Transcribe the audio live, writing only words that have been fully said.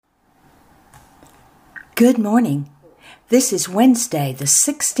Good morning. This is Wednesday, the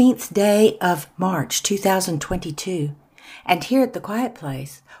 16th day of March 2022, and here at the Quiet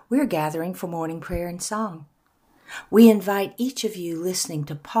Place, we're gathering for morning prayer and song. We invite each of you listening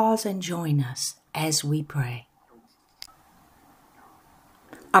to pause and join us as we pray.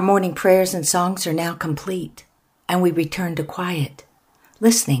 Our morning prayers and songs are now complete, and we return to quiet,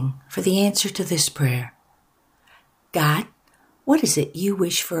 listening for the answer to this prayer. God, what is it you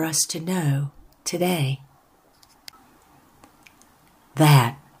wish for us to know today?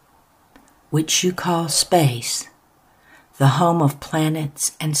 That which you call space, the home of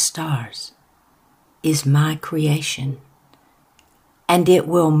planets and stars, is my creation, and it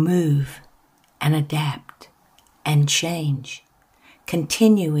will move and adapt and change,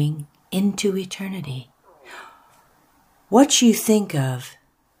 continuing into eternity. What you think of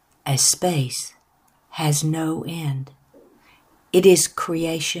as space has no end. It is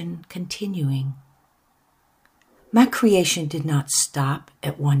creation continuing. My creation did not stop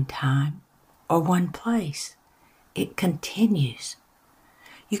at one time or one place. It continues.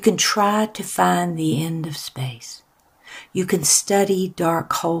 You can try to find the end of space. You can study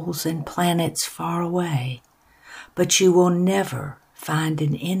dark holes and planets far away, but you will never find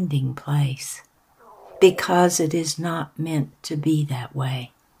an ending place because it is not meant to be that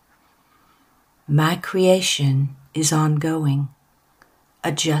way. My creation is ongoing,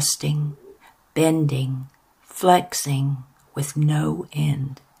 adjusting, bending, flexing with no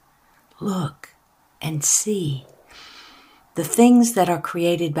end. Look and see. The things that are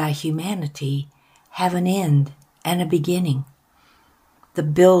created by humanity have an end and a beginning. The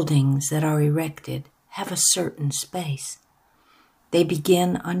buildings that are erected have a certain space. They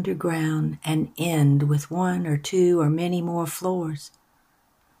begin underground and end with one or two or many more floors.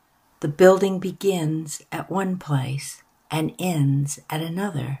 The building begins at one place and ends at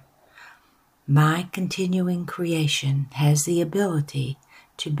another. My continuing creation has the ability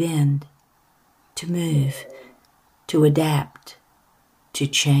to bend, to move, to adapt, to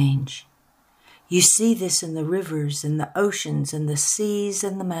change. You see this in the rivers and the oceans and the seas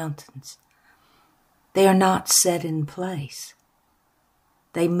and the mountains. They are not set in place.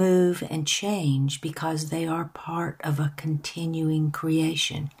 They move and change because they are part of a continuing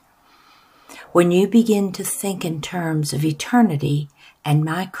creation. When you begin to think in terms of eternity and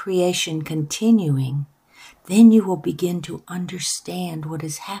my creation continuing, then you will begin to understand what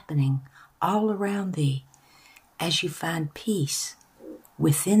is happening all around thee as you find peace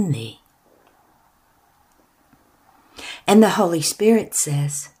within thee. And the Holy Spirit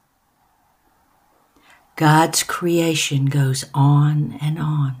says, God's creation goes on and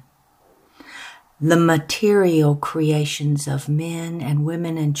on. The material creations of men and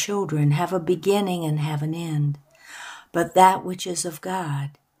women and children have a beginning and have an end, but that which is of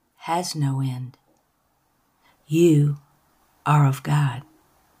God has no end. You are of God.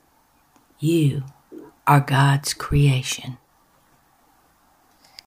 You are God's creation.